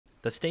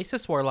The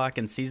Stasis Warlock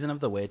in Season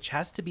of the Witch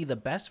has to be the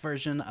best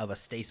version of a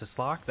Stasis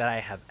Lock that I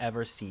have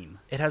ever seen.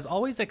 It has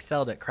always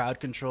excelled at crowd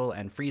control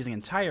and freezing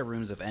entire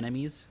rooms of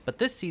enemies, but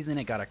this season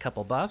it got a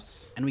couple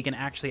buffs, and we can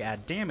actually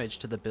add damage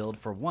to the build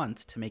for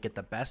once to make it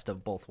the best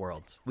of both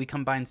worlds. We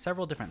combine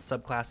several different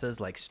subclasses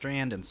like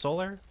Strand and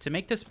Solar to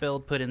make this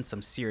build put in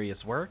some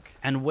serious work,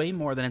 and way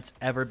more than it's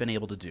ever been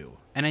able to do.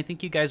 And I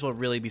think you guys will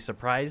really be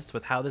surprised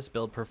with how this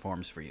build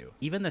performs for you.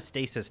 Even the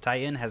Stasis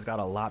Titan has got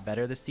a lot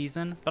better this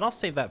season, but I'll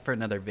save that for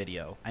another video.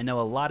 I know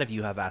a lot of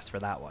you have asked for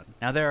that one.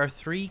 Now there are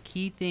 3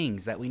 key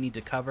things that we need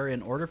to cover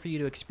in order for you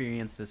to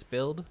experience this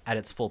build at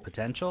its full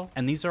potential,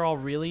 and these are all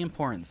really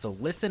important, so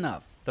listen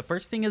up. The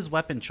first thing is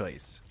weapon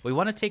choice. We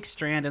want to take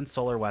Strand and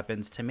Solar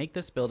weapons to make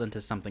this build into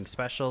something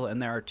special,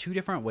 and there are 2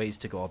 different ways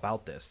to go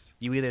about this.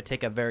 You either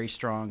take a very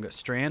strong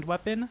Strand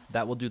weapon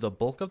that will do the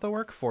bulk of the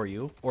work for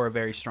you, or a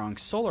very strong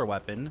Solar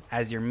weapon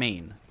as your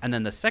main, and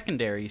then the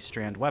secondary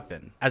Strand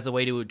weapon as a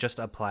way to just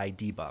apply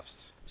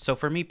debuffs. So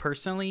for me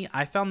personally,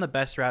 I found the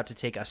best route to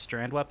take a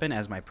Strand weapon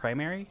as my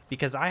primary,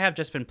 because I have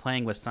just been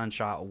playing with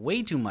Sunshot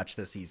way too much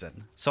this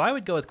season. So I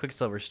would go with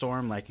Quicksilver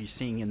Storm like you're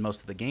seeing in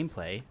most of the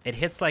gameplay. It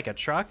hits like a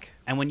truck,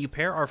 and when you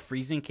pair our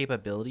freezing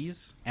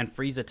capabilities and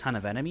freeze a ton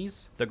of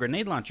enemies, the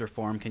grenade launcher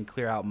form can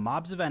clear out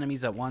mobs of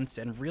enemies at once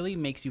and really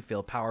makes you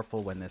feel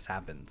powerful when this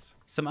happens.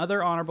 Some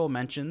other honorable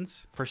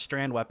mentions for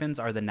Strand weapons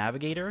are the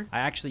Navigator. I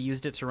actually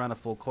used it to run a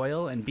full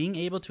coil, and being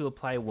able to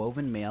apply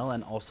Woven Mail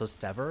and also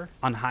Sever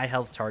on high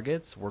health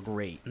targets were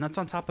great, and that's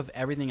on top of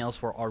everything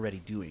else we're already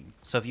doing.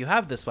 So if you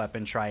have this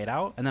weapon, try it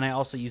out. And then I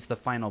also use the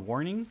Final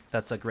Warning.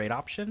 That's a great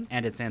option,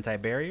 and it's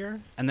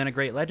anti-barrier. And then a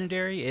great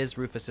legendary is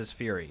Rufus's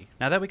Fury.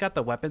 Now that we got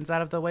the weapons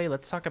out of the way,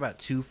 let's talk about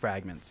 2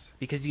 fragments,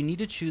 because you need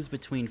to choose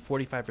between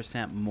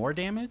 45% more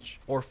damage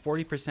or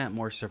 40%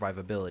 more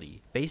survivability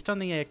based on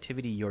the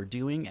activity you're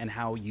doing and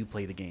how you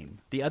play the game.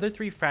 The other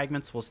 3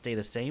 fragments will stay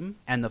the same,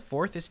 and the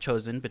 4th is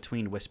chosen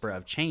between Whisper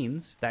of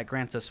Chains that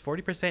grants us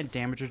 40%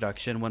 damage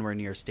reduction when we're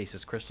near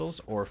stasis crystals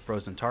or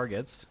frozen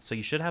targets, so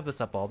you should have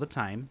this up all the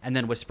time, and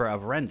then Whisper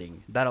of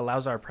Rending that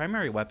allows our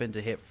primary weapon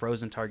to hit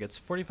frozen targets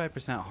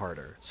 45%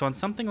 harder. So on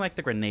something like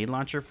the grenade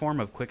launcher form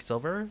of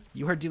Quicksilver,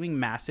 you are doing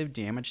massive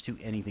damage to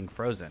anything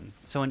frozen.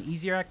 So in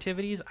easier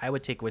activities, I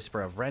would take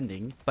Whisper of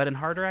Rending, but in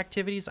harder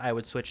activities, I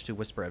would switch to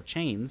Whisper of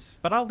Chains,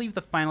 but I'll leave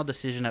the final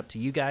decision up to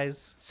you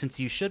guys, since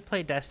you should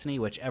play Destiny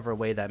whichever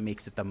way that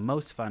makes it the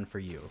most fun for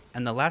you.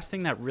 And the last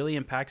thing that really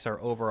impacts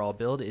our overall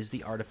build is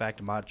the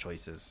artifact mod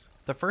choices.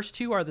 The first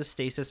 2 are the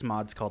stasis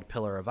mods called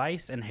Pillar of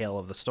Ice and Hail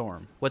of the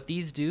Storm. What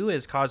these do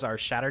is cause our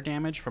shatter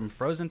damage from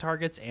frozen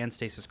targets and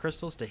stasis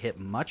crystals to hit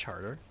much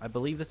harder. I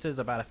believe this is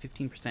about a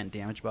 15%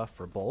 damage buff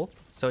for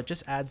both, so it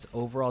just adds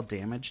overall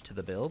damage to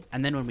the build.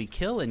 And then when we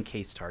kill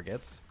encased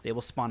targets, they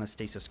will spawn a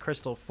stasis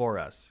crystal for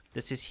us.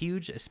 This is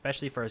huge,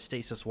 especially for a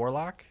Stasis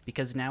Warlock,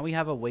 because now we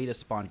have a way to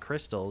spawn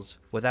crystals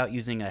without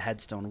using a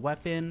headstone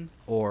weapon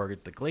or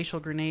the glacial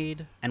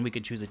grenade, and we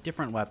could choose a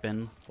different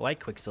weapon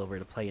like Quicksilver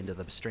to play into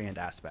the Strand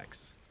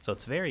aspects. So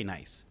it's very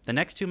nice. The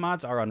next 2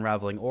 mods are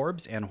Unraveling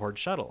Orbs and Horde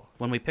Shuttle.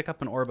 When we pick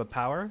up an Orb of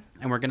Power,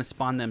 and we're going to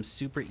spawn them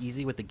super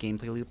easy with the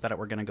gameplay loop that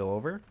we're going to go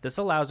over, this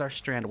allows our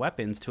Strand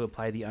weapons to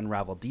apply the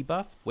Unravel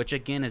debuff, which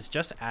again is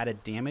just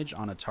added damage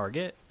on a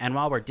target, and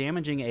while we're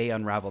damaging a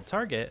unraveled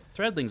target,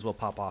 Threadlings will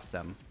pop off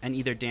them, and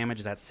either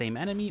damage that same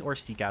enemy or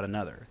seek out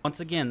another. Once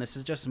again, this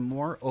is just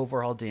more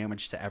overall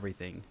damage to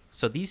everything.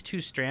 So these 2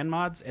 Strand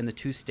mods and the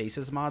 2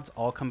 Stasis mods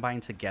all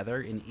combine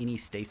together in any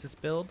Stasis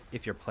build,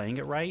 if you're playing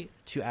it right,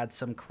 to add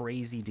some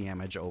crazy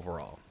damage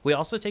overall. We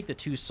also take the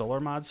 2 Solar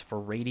mods for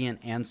Radiant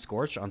and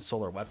Scorch on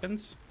Solar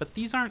weapons, but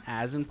these aren't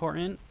as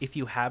important if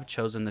you have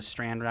chosen the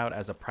Strand route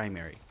as a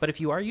primary. But if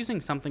you are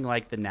using something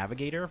like the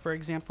Navigator, for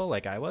example,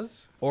 like I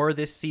was, or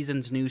this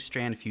season's new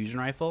Strand Fusion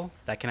Rifle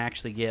that can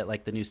actually get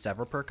like the new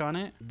Sever perk on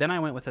it, then I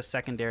went with a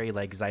secondary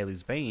like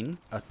Xylu's Bane,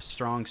 a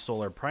strong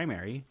Solar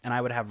primary, and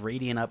I would have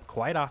Radiant up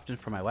quite often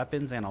for my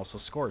weapons and also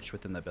Scorch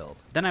within the build.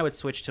 Then I would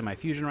switch to my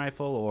Fusion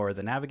Rifle or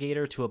the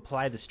Navigator to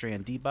apply the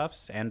Strand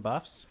debuffs and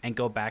buffs and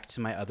go back to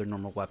my other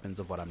normal weapons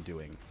of what I'm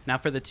doing. Now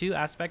for the 2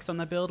 aspects on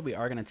the build, we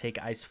are going to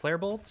take Ice Flare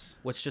Bolts,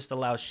 which just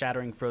allows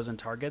shattering frozen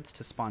targets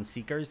to spawn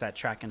Seekers that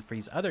track and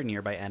freeze other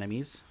nearby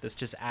enemies. This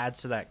just adds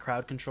to that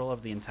crowd control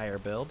of the entire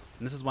build,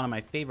 and this is one of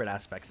my favorite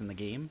aspects in the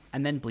game.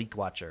 And then Bleak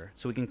Watcher,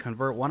 so we can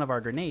convert one of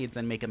our grenades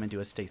and make them into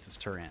a stasis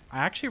turret. I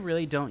actually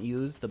really don't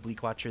use the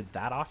Bleak Watcher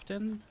that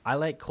often. I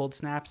like cold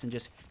snaps and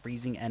just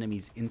freezing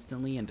enemies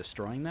instantly and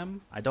destroying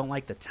them. I don't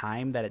like the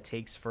time that it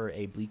takes for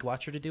a Bleak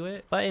Watcher to do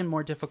it, but in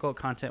more difficult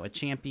content with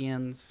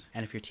champions,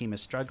 and if your team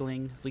is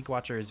struggling, Bleak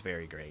Watcher is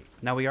very great.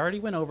 Now we already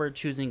went over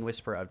choosing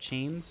Whisper of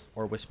Chains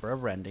or Whisper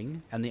of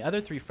Rending, and the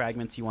other 3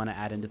 fragments you want to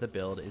add into the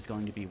build is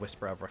going to be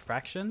Whisper of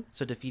Refraction,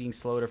 so defeating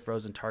slow to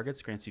frozen targets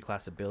Rift grants you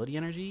class ability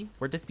energy,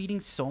 we're defeating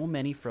so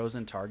many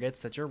frozen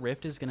targets that your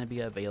Rift is going to be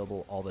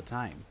available all the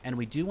time. And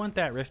we do want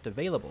that Rift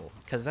available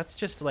because that's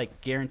just like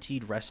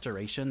guaranteed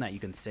restoration that you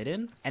can sit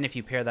in. And if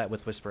you pair that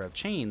with Whisper of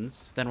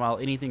Chains, then while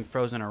anything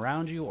frozen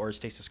around you or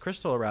Stasis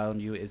Crystal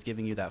around you is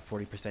giving you that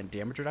 40%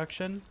 damage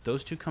reduction,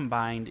 those two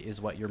combined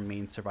is what your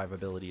main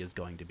survivability is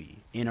going to be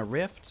in a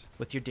Rift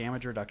with your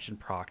damage reduction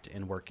procced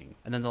and working.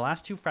 And then the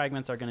last two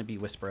fragments are going to be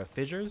Whisper of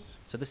Fissures.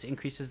 So this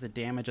increases the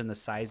damage and the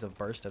size of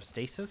burst of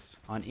stasis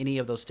on any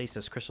of those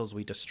stasis crystals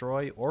we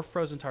destroy or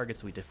frozen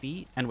targets we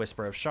defeat, and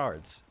Whisper of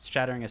Shards.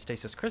 Shattering a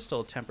stasis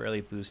crystal temporarily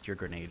boosts your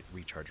grenade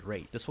recharge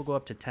rate. This will go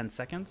up to 10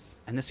 seconds,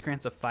 and this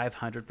grants a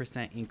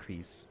 500%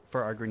 increase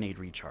for our grenade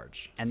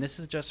recharge. And this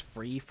is just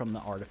free from the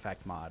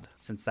artifact mod,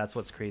 since that's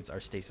what creates our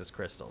stasis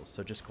crystals,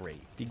 so just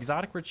great. The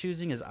exotic we're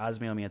choosing is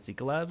Osmiomancy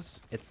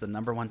Gloves. It's the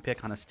 #1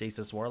 pick on a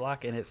Stasis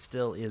Warlock, and it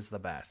still is the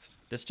best.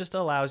 This just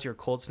allows your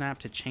Cold Snap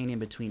to chain in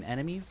between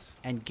enemies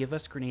and give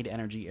us grenade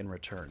energy in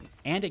return.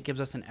 And it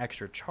gives us an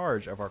extra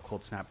charge of our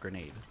Cold Snap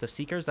grenade. The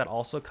Seekers that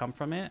also come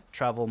from it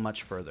travel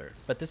much further.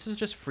 But this is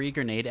just free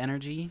grenade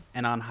energy,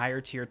 and on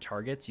higher tier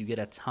targets you get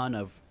a ton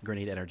of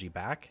grenade energy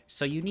back.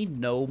 So you need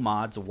no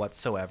mods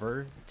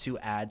whatsoever to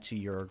add to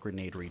your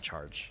grenade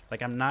recharge.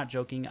 Like, I'm not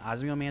joking,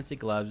 Osmiomancy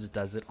Gloves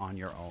does it on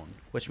your own,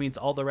 which means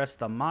all the rest of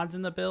the mods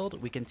in the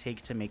build we can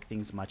take to make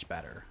things much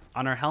better.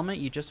 On our helmet,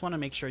 you just want to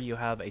make sure you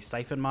have a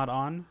Siphon mod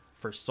on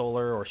for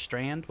Solar or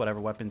Strand,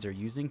 whatever weapons you're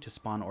using to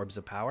spawn Orbs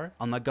of Power.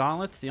 On the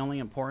gauntlets, the only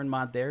important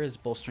mod there is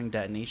Bolstering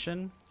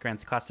Detonation.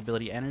 Grants class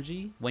ability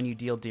energy when you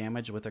deal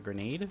damage with a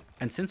grenade.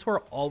 And since we're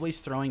always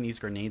throwing these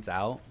grenades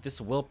out, this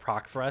will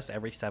proc for us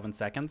every 7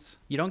 seconds.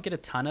 You don't get a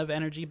ton of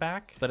energy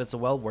back, but it's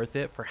well worth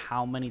it for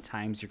how many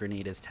times your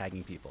grenade is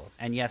tagging people.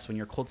 And yes, when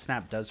your Cold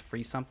Snap does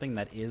freeze something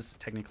that is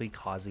technically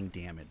causing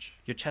damage.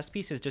 Your chest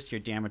piece is just your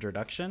damage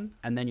reduction,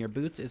 and then your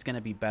boots is going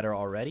to be better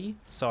already,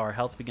 so our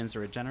health begins to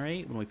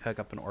regenerate when we pick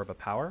up an Orb of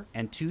Power,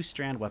 and 2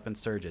 Strand weapon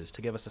surges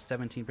to give us a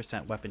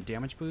 17% weapon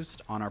damage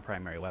boost on our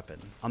primary weapon.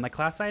 On the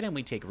class item,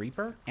 we take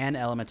Reaper and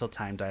Elemental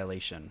Time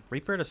Dilation.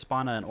 Reaper to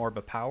spawn an Orb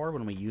of Power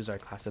when we use our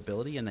class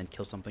ability and then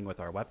kill something with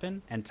our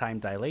weapon, and Time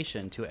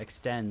Dilation to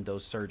extend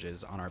those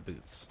surges on our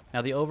boots.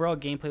 Now the overall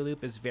gameplay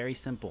loop is very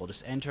simple.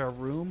 Just enter a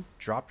room,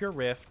 drop your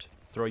Rift,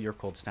 throw your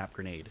Cold Snap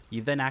grenade.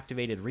 You've then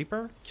activated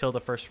Reaper, kill the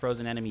first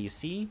frozen enemy you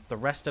see. The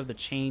rest of the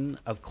chain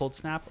of Cold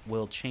Snap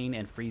will chain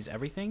and freeze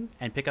everything,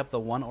 and pick up the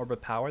 1 Orb of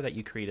Power that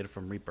you created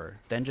from Reaper.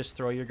 Then just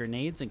throw your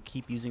grenades and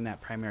keep using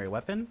that primary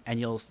weapon, and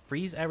you'll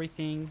freeze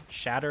everything,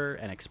 shatter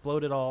and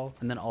explode it all,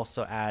 and then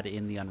also add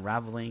in the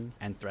unraveling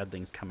and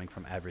threadlings coming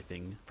from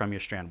everything from your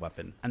Strand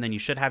weapon. And then you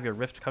should have your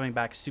Rift coming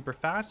back super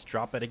fast,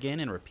 drop it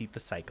again, and repeat the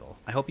cycle.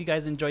 I hope you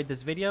guys enjoyed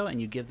this video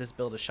and you give this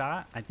build a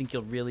shot. I think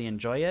you'll really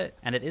enjoy it,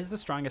 and it is the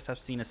strongest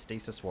I've seen a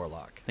Stasis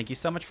Warlock. Thank you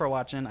so much for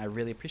watching. I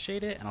really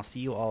appreciate it, and I'll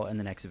see you all in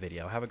the next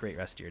video. Have a great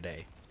rest of your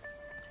day.